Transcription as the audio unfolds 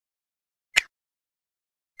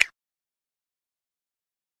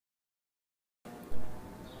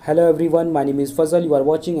Hello everyone, my name is Fazal. You are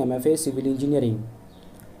watching MFA Civil Engineering.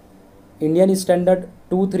 Indian Standard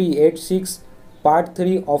 2386 Part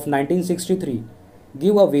 3 of 1963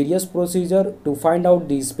 give a various procedure to find out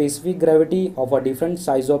the specific gravity of a different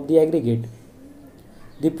size of the aggregate.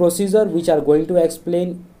 The procedure which are going to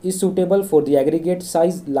explain is suitable for the aggregate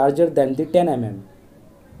size larger than the 10 mm.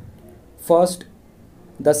 First,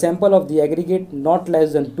 the sample of the aggregate not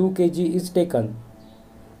less than 2 kg is taken.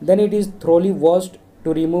 Then it is thoroughly washed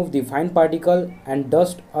to remove the fine particle and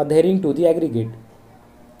dust adhering to the aggregate.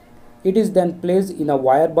 It is then placed in a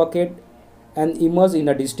wire bucket and immersed in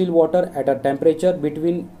a distilled water at a temperature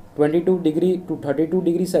between 22 degree to 32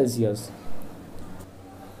 degree Celsius.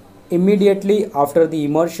 Immediately after the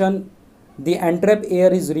immersion, the entrapped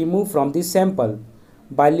air is removed from the sample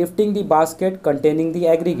by lifting the basket containing the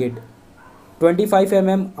aggregate 25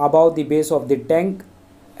 mm above the base of the tank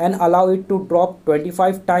and allow it to drop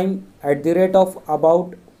 25 times at the rate of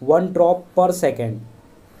about 1 drop per second.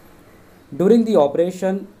 During the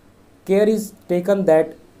operation, care is taken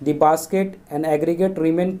that the basket and aggregate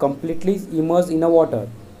remain completely immersed in a water.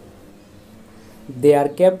 They are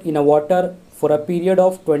kept in a water for a period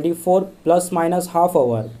of 24 plus minus half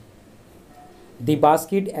hour. The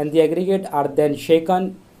basket and the aggregate are then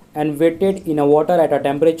shaken and wetted in a water at a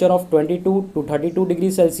temperature of 22 to 32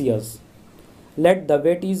 degrees Celsius. Let the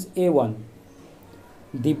weight is A1.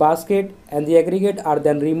 The basket and the aggregate are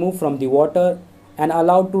then removed from the water and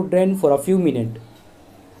allowed to drain for a few minutes.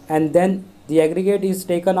 And then the aggregate is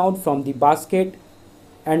taken out from the basket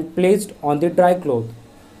and placed on the dry cloth.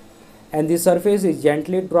 And the surface is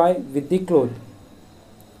gently dry with the cloth.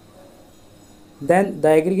 Then the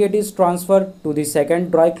aggregate is transferred to the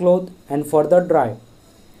second dry cloth and further dry.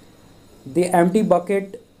 The empty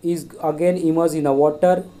bucket is again immersed in a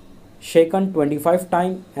water, shaken 25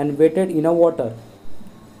 times and wetted in a water.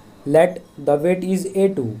 Let the weight is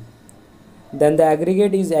A2. Then the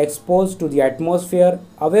aggregate is exposed to the atmosphere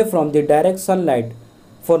away from the direct sunlight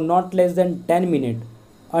for not less than 10 minutes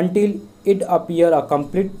until it appears a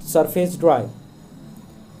complete surface dry.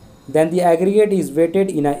 Then the aggregate is wetted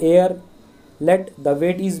in a air. Let the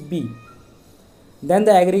weight is B. Then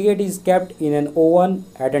the aggregate is kept in an oven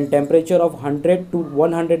at a temperature of 100 to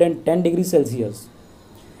 110 degrees Celsius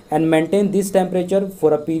and maintain this temperature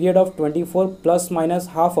for a period of 24 plus minus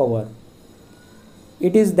half hour.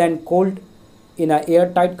 It is then cooled in an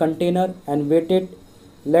airtight container and weighted.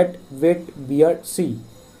 Let weight be at C.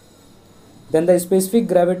 Then the specific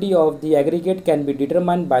gravity of the aggregate can be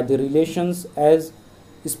determined by the relations as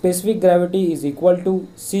specific gravity is equal to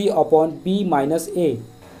C upon B minus A.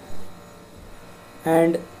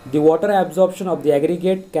 And the water absorption of the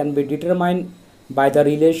aggregate can be determined by the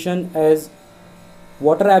relation as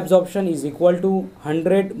water absorption is equal to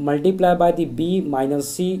 100 multiplied by the B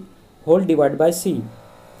minus C whole divided by C,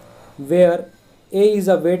 where A is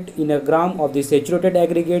a weight in a gram of the saturated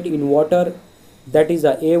aggregate in water, that is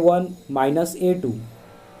a A1 minus A2.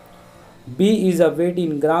 B is a weight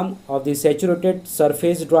in gram of the saturated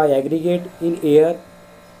surface dry aggregate in air,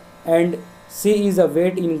 and C is a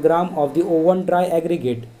weight in gram of the oven dry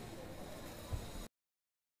aggregate.